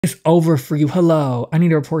It's over for you. Hello. I need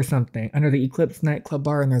to report something. Under the Eclipse nightclub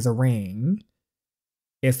bar and there's a ring.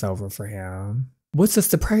 It's over for him. What's the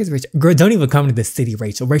surprise, Rachel? Girl, don't even come to this city,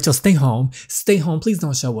 Rachel. Rachel, stay home. Stay home. Please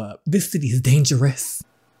don't show up. This city is dangerous.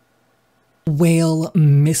 Well,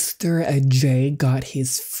 Mr. J got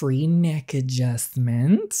his free neck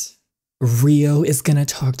adjustment. Rio is gonna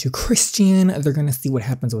talk to Christian. They're gonna see what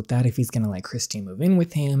happens with that, if he's gonna let Christian move in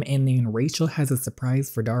with him. And then Rachel has a surprise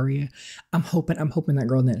for Daria. I'm hoping that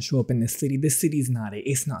girl didn't show up in this city. This city's not it.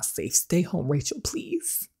 It's not safe. Stay home, Rachel,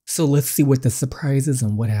 please. So let's see what the surprise is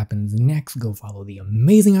and what happens next. Go follow the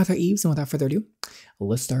amazing author Yves. And without further ado,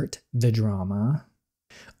 let's start the drama.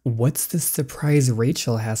 What's the surprise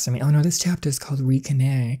Rachel has for me? Oh no, this chapter is called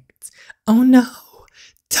Reconnect. Oh no,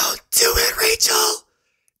 don't do it, Rachel.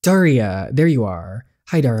 Daria, there you are.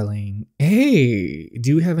 Hi, darling. Hey, do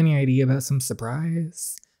you have any idea about some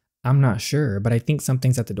surprise? I'm not sure, but I think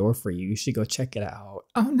something's at the door for you. You should go check it out.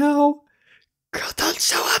 Oh no. Girl, don't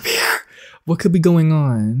show up here. What could be going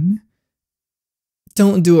on?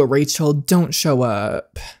 Don't do it, Rachel. Don't show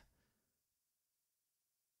up.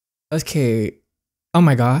 Okay. Oh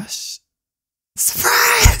my gosh.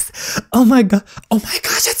 Surprise! Oh my god. Oh my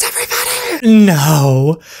gosh, it's everybody!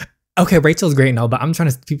 No. Okay, Rachel's great and all, but I'm trying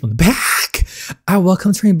to see people in the back. I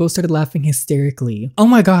welcomed her and both started laughing hysterically. Oh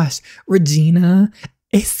my gosh, Regina,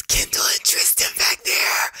 is Kendall and Tristan back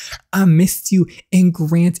there? I missed you. And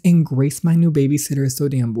Grant and Grace, my new babysitter, is so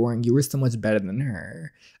damn boring. You were so much better than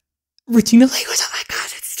her. Regina language, oh my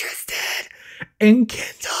gosh, it's Tristan. And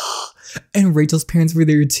Kendall. And Rachel's parents were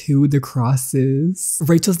there too, the Crosses.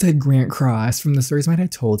 Rachel said Grant Cross. From the stories my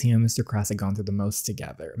dad told him, Mr. Cross had gone through the most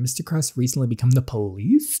together. Mr. Cross recently became the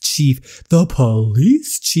police chief. The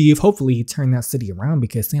police chief. Hopefully he turned that city around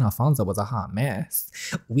because St. Alfonso was a hot mess.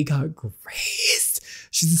 We got Grace.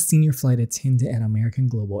 She's a senior flight attendant at American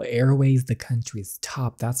Global Airways, the country's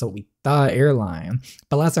top, that's what we thought, airline.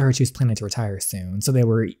 But last I heard she was planning to retire soon. So they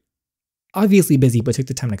were obviously busy, but took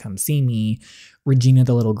the time to come see me. Regina,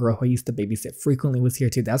 the little girl who I used to babysit frequently, was here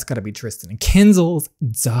too. That's gotta be Tristan. And Kendall's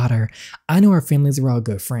daughter. I know our families were all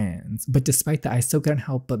good friends, but despite that, I still couldn't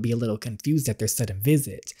help but be a little confused at their sudden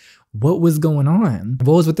visit. What was going on?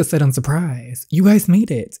 What was with the sudden surprise? You guys made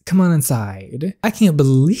it. Come on inside. I can't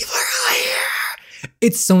believe we're all here.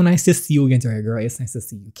 It's so nice to see you again, Daria girl. It's nice to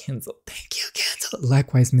see you, Kendall. Thank you, Kendall.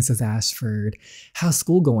 Likewise, Mrs. Ashford. How's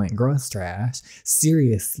school going? Girl, it's trash.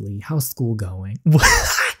 Seriously, how's school going? What?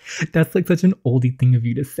 That's like such an oldie thing of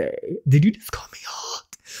you to say. Did you just call me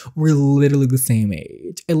old? We're literally the same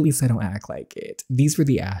age. At least I don't act like it. These were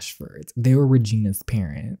the Ashfords. They were Regina's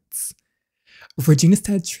parents. Regina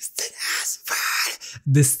said Tristan Ashford.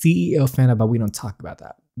 The CEO found out, but we don't talk about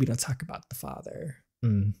that. We don't talk about the father.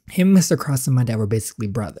 Him, Mr. Cross, and my dad were basically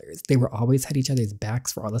brothers. They were always had each other's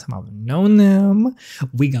backs for all the time I've known them.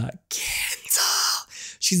 We got Kendall.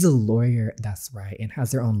 She's a lawyer, that's right, and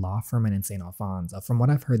has their own law firm in St. Alfonso. From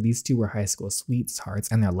what I've heard, these two were high school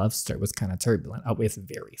sweethearts, and their love story was kind of turbulent. Oh, it's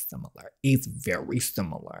very similar. It's very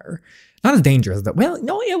similar. Not as dangerous, though. Well,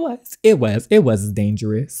 no, it was. It was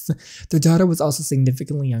dangerous. Their daughter was also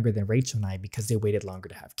significantly younger than Rachel and I because they waited longer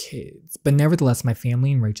to have kids. But nevertheless, my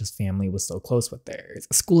family and Rachel's family was so close with theirs.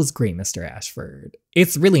 School is great, Mr. Ashford.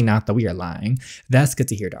 It's really not, though. We are lying. That's good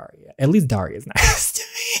to hear, Daria. At least Daria's nice to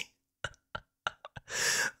me.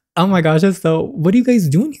 Oh my gosh, so what are you guys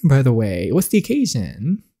doing here, by the way? What's the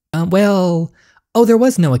occasion? There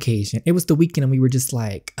was no occasion. It was the weekend and we were just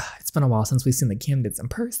like, it's been a while since we've seen the Camdens in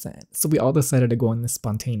person. So we all decided to go on this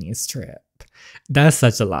spontaneous trip. That's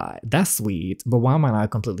such a lie. That's sweet, but why am I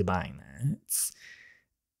not completely buying that?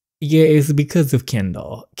 Yeah, it's because of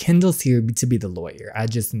Kendall. Kendall's here to be the lawyer. I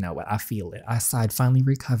just know it. I feel it. I sighed, finally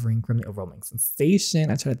recovering from the overwhelming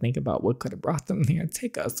sensation. I try to think about what could have brought them there.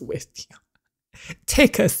 Take us with you.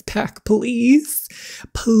 Take us back, please.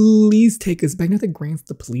 Please take us back. Now that Grant's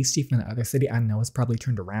the police chief in the other city, I know it's probably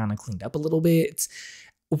turned around and cleaned up a little bit.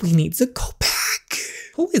 We need to go back.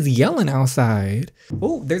 Who is yelling outside?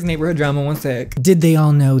 Oh, there's neighborhood drama. One sec. Did they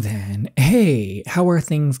all know then? Hey, how are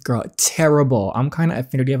things, girl? Terrible. I'm kind of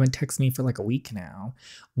offended you haven't texted me for like a week now.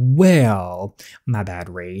 Well, my bad,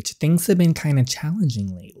 Rach. Things have been kind of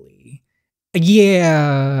challenging lately.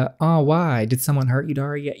 Yeah. Oh, why? Did someone hurt you,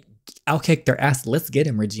 Daria? I'll kick their ass. Let's get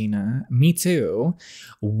him, Regina. Me too.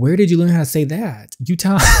 Where did you learn how to say that? You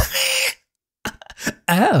taught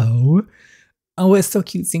me. Oh, it's so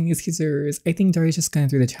cute seeing these kissers. I think Daria's just going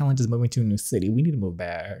through the challenges moving to a new city. We need to move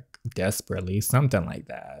back desperately. Something like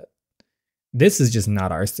that. This is just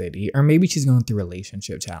not our city. Or maybe she's going through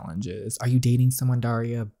relationship challenges. Are you dating someone,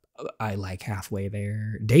 Daria? I like halfway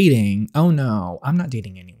there. Dating? Oh no, I'm not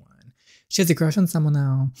dating anyone. She has a crush on someone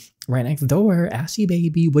now. Right next door. Ashy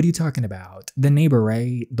baby. What are you talking about? The neighbor,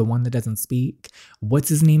 right? The one that doesn't speak. What's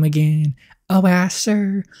his name again? Oh,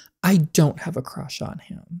 Asher. I don't have a crush on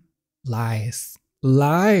him. Lies.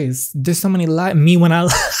 Lies. There's so many lies. Me when I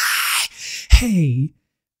lie. Hey,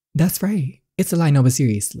 that's right. It's a lie. No, but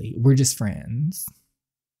seriously, we're just friends.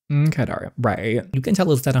 Okay, Daria. Right. You can tell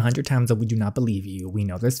us that 100 times that we do not believe you. We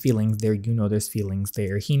know there's feelings there. You know there's feelings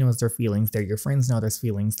there. He knows there's feelings there. Your friends know there's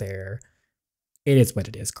feelings there. It is what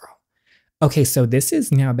it is, girl. Okay, so this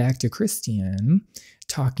is now back to Christian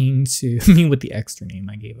talking to me with the extra name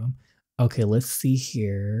I gave him. Okay, let's see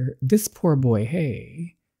here. This poor boy,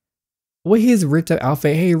 hey. What his ripped up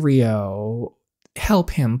outfit. Hey, Rio. Help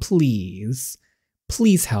him, please.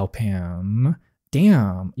 Please help him.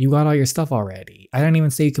 Damn, you got all your stuff already. I didn't even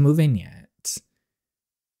say you can move in yet.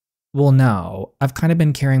 Well, no. I've kind of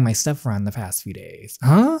been carrying my stuff around the past few days.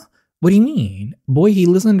 Huh? What do you mean? Boy, he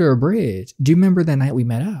lives under a bridge. Do you remember the night we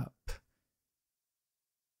met up?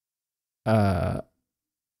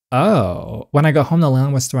 Oh. When I got home, the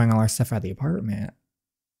landlord was throwing all our stuff out of the apartment.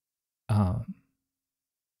 Okay.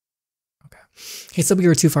 He said we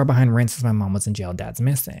were too far behind rent since my mom was in jail. Dad's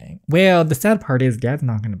missing. Well, the sad part is Dad's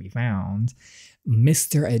not going to be found.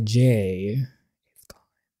 Mr. Ajay is gone.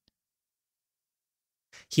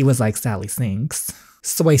 He was like Sally Sinks.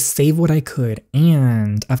 So I saved what I could,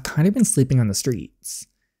 and I've kind of been sleeping on the streets.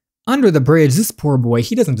 Under the bridge, this poor boy,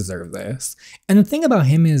 he doesn't deserve this. And the thing about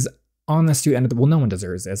him is, on the street, well, no one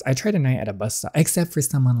deserves this. I tried a night at a bus stop, except for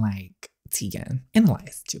someone like Tegan and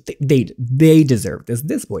Elias too. They deserve this.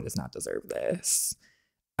 This boy does not deserve this.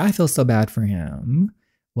 I feel so bad for him.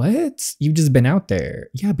 What? You've just been out there.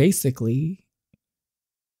 Yeah, basically.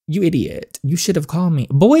 You idiot. You should have called me.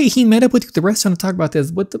 Boy, he met up with you at the restaurant to talk about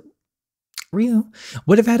this. What the? Rio?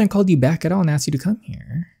 What if I hadn't called you back at all and asked you to come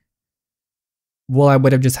here? Well, I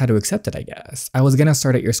would have just had to accept it, I guess. I was gonna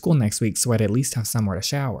start at your school next week, so I'd at least have somewhere to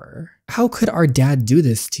shower. How could our dad do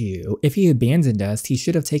this to you? If he abandoned us, he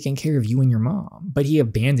should have taken care of you and your mom. But he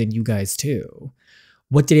abandoned you guys too.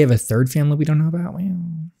 What, did he have a third family we don't know about?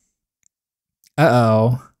 Well,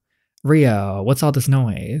 uh-oh. Rio, what's all this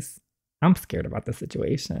noise? I'm scared about the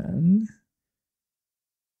situation.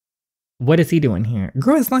 What is he doing here?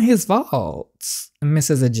 Girl, it's not his fault.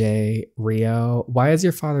 Mrs. Ajay, Rio, why is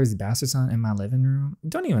your father's bastard son in my living room?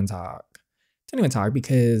 Don't even talk. Don't even talk,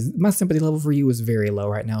 because my sympathy level for you is very low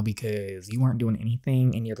right now because you aren't doing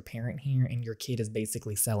anything and you're the parent here and your kid is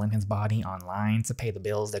basically selling his body online to pay the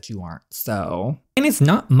bills that you aren't. So, and it's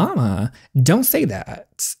not mama. Don't say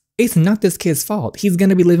that. It's not this kid's fault. He's going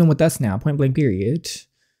to be living with us now, point blank period.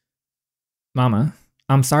 Mama,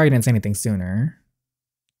 I'm sorry I didn't say anything sooner.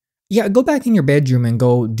 Yeah, go back in your bedroom and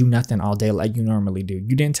go do nothing all day like you normally do.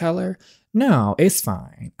 You didn't tell her? No, it's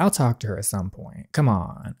fine. I'll talk to her at some point. Come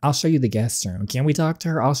on. I'll show you the guest room. Can we talk to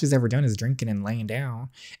her? All she's ever done is drinking and laying down.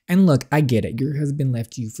 And look, I get it. Your husband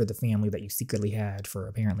left you for the family that you secretly had for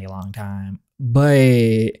apparently a long time.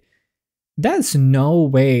 But that's no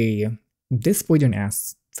way. This boy didn't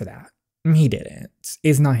ask for that. He didn't.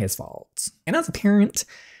 It's not his fault. And as a parent,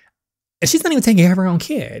 she's not even taking care of her own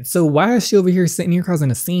kid. So why is she over here sitting here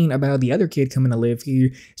causing a scene about the other kid coming to live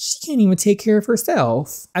here? She can't even take care of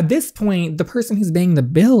herself. At this point, the person who's paying the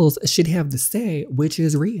bills should have the say, which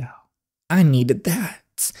is Rio. I needed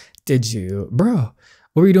that. Did you? Bro,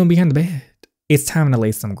 what were you doing behind the bed? It's time to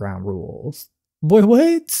lay some ground rules. Boy,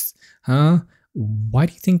 what? Huh? Why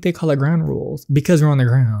do you think they call it ground rules? Because we're on the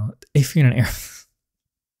ground. If you're in an air...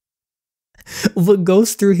 What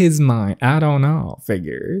goes through his mind? I don't know.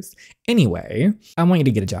 Figures. Anyway, I want you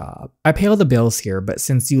to get a job. I pay all the bills here, but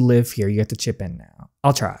since you live here, you have to chip in now.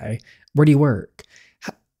 I'll try. Where do you work?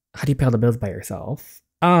 How do you pay all the bills by yourself?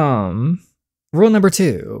 Rule number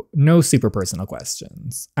 2, no super personal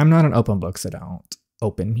questions. I'm not an open book, so don't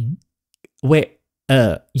open me. Wait,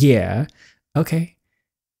 yeah. Okay.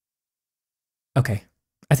 Okay.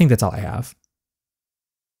 I think that's all I have.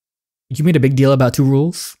 You made a big deal about 2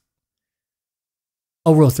 rules?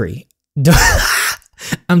 Oh, rule 3.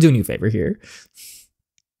 I'm doing you a favor here.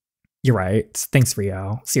 You're right. Thanks,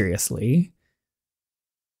 Rio. Seriously.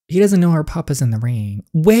 He doesn't know our papa's in the ring.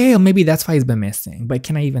 Well, maybe that's why he's been missing. But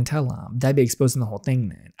can I even tell him? That'd be exposing the whole thing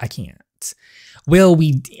then. I can't. Well,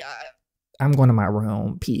 I'm going to my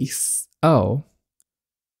room. Peace. Oh.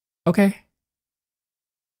 Okay.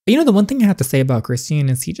 You know, the one thing I have to say about Christian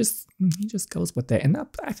is he just goes with it. And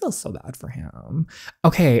I feel so bad for him.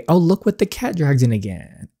 Okay. Oh, look what the cat dragged in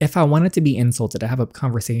again. If I wanted to be insulted, I have a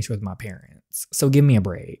conversation with my parents. So give me a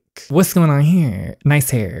break. What's going on here? Nice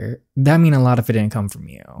hair. That mean a lot if it didn't come from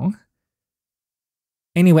you.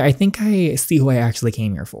 Anyway, I think I see who I actually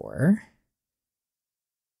came here for.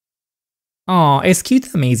 Aw, it's cute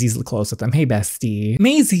that Maisie's close with them. Hey, bestie.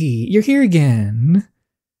 Maisie, you're here again.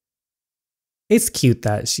 It's cute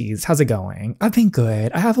that how's it going? I've been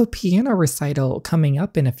good. I have a piano recital coming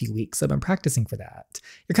up in a few weeks, so I've been practicing for that.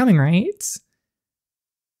 You're coming, right?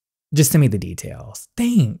 Just send me the details.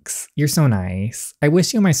 Thanks. You're so nice. I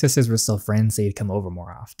wish you and my sisters were still friends so you'd come over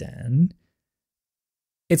more often.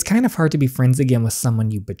 It's kind of hard to be friends again with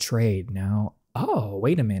someone you betrayed, no? Oh,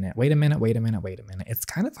 wait a minute. It's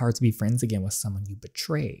kind of hard to be friends again with someone you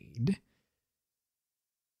betrayed.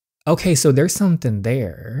 Okay, so there's something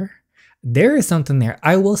there. There is something there.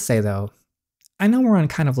 I will say though, I know we're on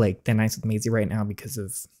kind of like thin ice with Maisie right now because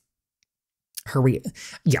of her.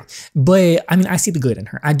 Yeah, but I mean, I see the good in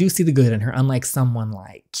her. I do see the good in her, unlike someone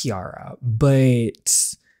like Kiara.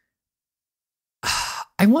 But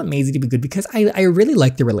I want Maisie to be good because I really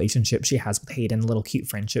like the relationship she has with Hayden, the little cute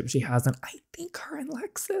friendship she has. And I think her and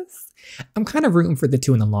Lexus, I'm kind of rooting for the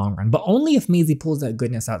two in the long run, but only if Maisie pulls that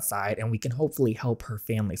goodness outside and we can hopefully help her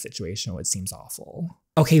family situation, which seems awful.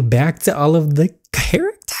 Okay, back to all of the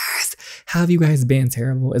characters. How have you guys been?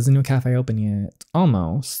 Terrible. Is the new cafe open yet?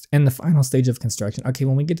 Almost. In the final stage of construction. Okay,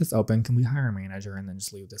 when we get this open, can we hire a manager and then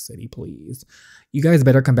just leave the city, please? You guys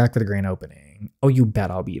better come back for the grand opening. Oh, you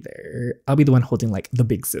bet I'll be there. I'll be the one holding like the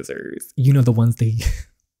big scissors. You know, the ones they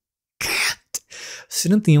can't.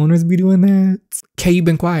 Shouldn't the owners be doing that? Kay, you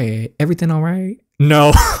been quiet. Everything all right?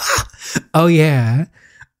 No. Oh, yeah.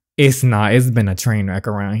 It's not. It's been a train wreck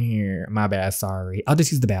around here. My bad, sorry. I'll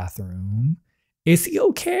just use the bathroom. Is he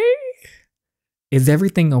okay? Is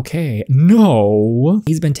everything okay? No.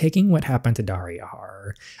 He's been taking what happened to Daria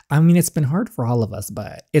hard. I mean, it's been hard for all of us,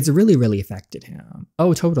 but it's really, really affected him.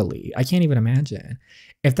 Oh, totally. I can't even imagine.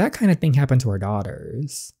 If that kind of thing happened to our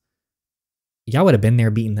daughters, y'all would have been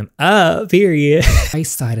there beating them up, period. I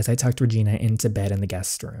sighed as I tucked Regina into bed in the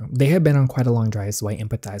guest room. They had been on quite a long drive, so I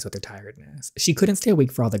empathized with her tiredness. She couldn't stay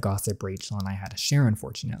awake for all the gossip Rachel and I had to share,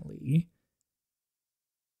 unfortunately.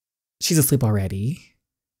 She's asleep already.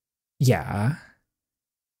 Yeah.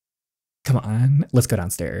 Come on, let's go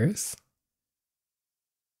downstairs.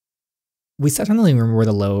 We sat in the living room where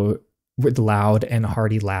the loud and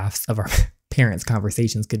hearty laughs of our parents'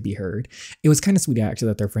 conversations could be heard. It was kind of sweet actually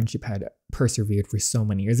that their friendship had persevered for so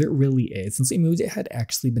many years. It really is. Since we moved, it had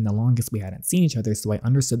actually been the longest we hadn't seen each other, so I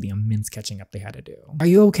understood the immense catching up they had to do. Are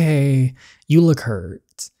you okay? You look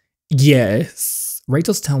hurt. Yes.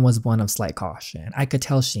 Rachel's tone was one of slight caution. I could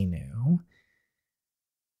tell she knew.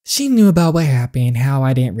 She knew about what happened, how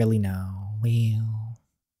I didn't really know. Well,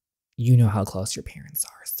 you know how close your parents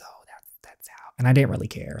are, so that's how. And I didn't really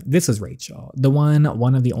care. This was Rachel,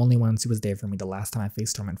 one of the only ones who was there for me the last time I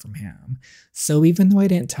faced torment from him. So even though I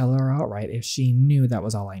didn't tell her outright, if she knew, that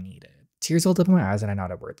was all I needed. Tears rolled up in my eyes and I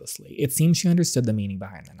nodded wordlessly. It seemed she understood the meaning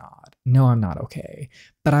behind the nod. No, I'm not okay,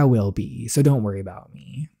 but I will be, so don't worry about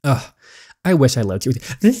me. Ugh, I wish I lived here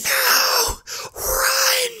with you. No!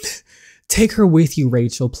 Run! Take her with you,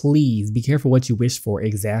 Rachel, please. Be careful what you wish for.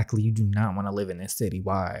 Exactly. You do not want to live in this city.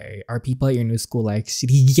 Why? Are people at your new school like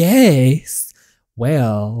shitty? Yes.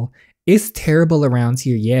 Well, it's terrible around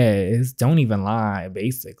here. Yes. Don't even lie,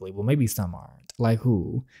 basically. Well, maybe some aren't. Like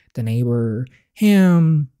who? The neighbor?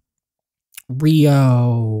 Him?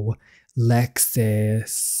 Rio?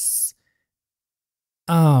 Lexus?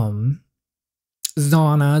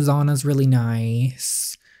 Zana's really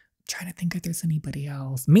nice. Trying to think if there's anybody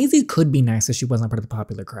else. Maisie could be nice if she wasn't part of the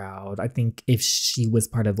popular crowd. I think if she was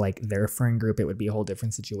part of like their friend group, it would be a whole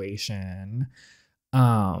different situation.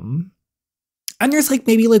 And there's like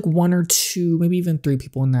maybe like one or two, maybe even three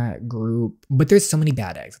people in that group. But there's so many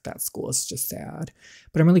bad eggs at that school. It's just sad.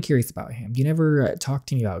 But I'm really curious about him. You never talk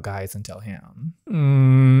to me about guys until him.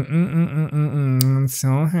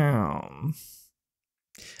 So him.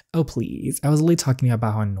 Oh, please. I was literally talking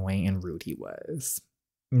about how annoying and rude he was.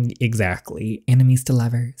 Exactly. Enemies to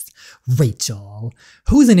lovers. Rachel.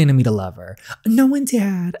 Who's an enemy to lover? No one,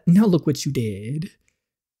 Dad. Now look what you did.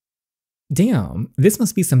 Damn, this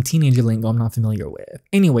must be some teenager lingo I'm not familiar with.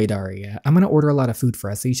 Anyway, Daria, I'm gonna order a lot of food for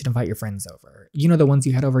us, so you should invite your friends over. You know, the ones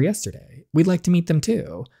you had over yesterday. We'd like to meet them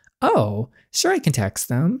too. Oh, sure, I can text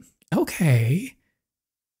them. Okay.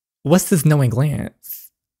 What's this knowing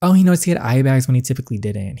glance? Oh, he noticed he had eye bags when he typically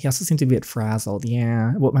didn't. He also seemed to be a bit frazzled.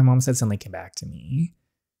 Yeah, what my mom said suddenly came back to me.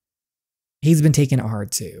 He's been taking it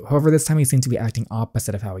hard too. However, this time he seemed to be acting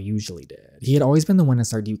opposite of how he usually did. He had always been the one to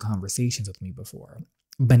start deep conversations with me before.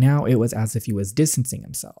 But now it was as if he was distancing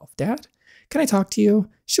himself. Dad, can I talk to you?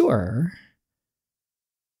 Sure.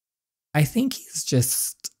 I think he's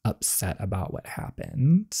just upset about what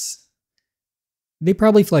happened. They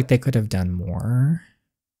probably feel like they could have done more.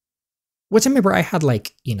 Which I remember I had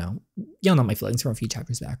like, y'all know my feelings from a few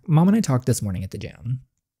chapters back. Mom and I talked this morning at the gym.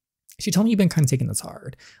 She told me you've been kind of taking this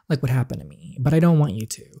hard, like what happened to me, but I don't want you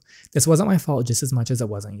to. This wasn't my fault just as much as it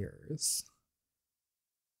wasn't yours.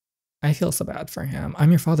 I feel so bad for him.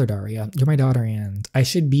 I'm your father, Daria. You're my daughter, and I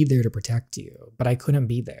should be there to protect you, but I couldn't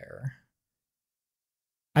be there.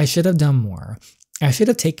 I should have done more. I should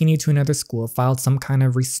have taken you to another school, filed some kind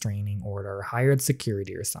of restraining order, hired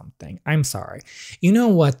security or something. I'm sorry. You know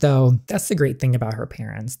what, though? That's the great thing about her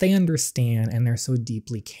parents. They understand, and they're so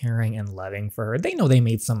deeply caring and loving for her. They know they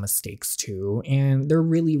made some mistakes, too, and they're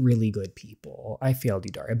really, really good people. I failed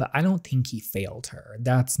you, Daria, but I don't think he failed her.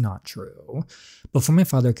 That's not true. Before my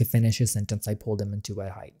father could finish his sentence, I pulled him into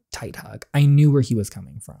a tight hug. I knew where he was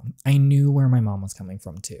coming from. I knew where my mom was coming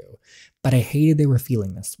from, too. But I hated they were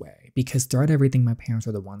feeling this way, because throughout everything, my parents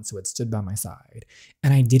were the ones who had stood by my side,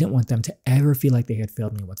 and I didn't want them to ever feel like they had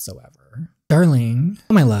failed me whatsoever. Darling,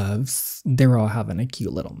 my loves, they're all having a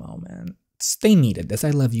cute little moment. They needed this. I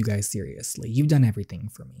love you guys seriously. You've done everything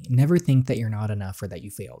for me. Never think that you're not enough or that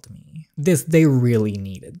you failed me. They really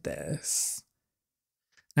needed this.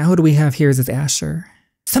 Now who do we have here? Is this Asher?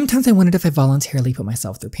 Sometimes I wondered if I voluntarily put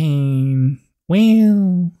myself through pain.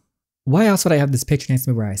 Well, why else would I have this picture next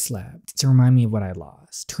to me where I slept? To remind me of what I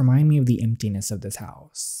lost. To remind me of the emptiness of this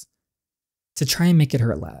house. To try and make it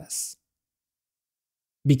hurt less.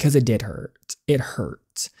 Because it did hurt. It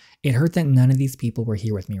hurt. It hurt that none of these people were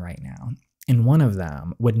here with me right now. And one of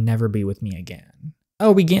them would never be with me again.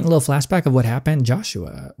 Oh, we getting a little flashback of what happened?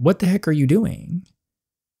 Joshua, what the heck are you doing?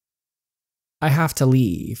 I have to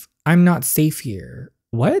leave. I'm not safe here.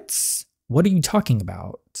 What? What are you talking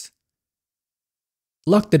about?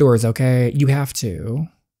 Lock the doors, okay? You have to.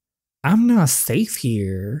 I'm not safe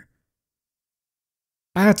here.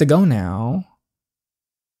 I have to go now.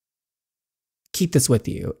 Keep this with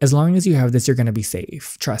you. As long as you have this, you're going to be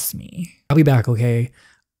safe. Trust me. I'll be back, okay?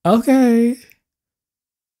 Okay.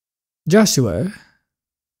 Joshua,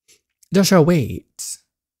 wait.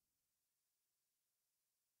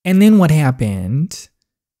 And then what happened?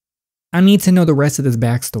 I need to know the rest of this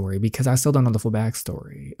backstory because I still don't know the full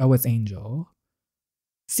backstory. Oh, it's Angel.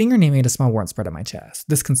 Seeing her name made a small warm spread on my chest.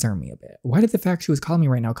 This concerned me a bit. Why did the fact she was calling me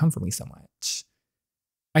right now come for me so much?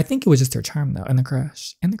 I think it was just her charm though, and the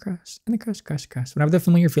crush. Whenever the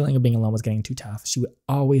familiar feeling of being alone was getting too tough, she would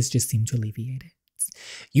always just seem to alleviate it.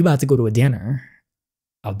 You about to go to a dinner.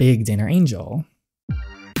 A big dinner, Angel.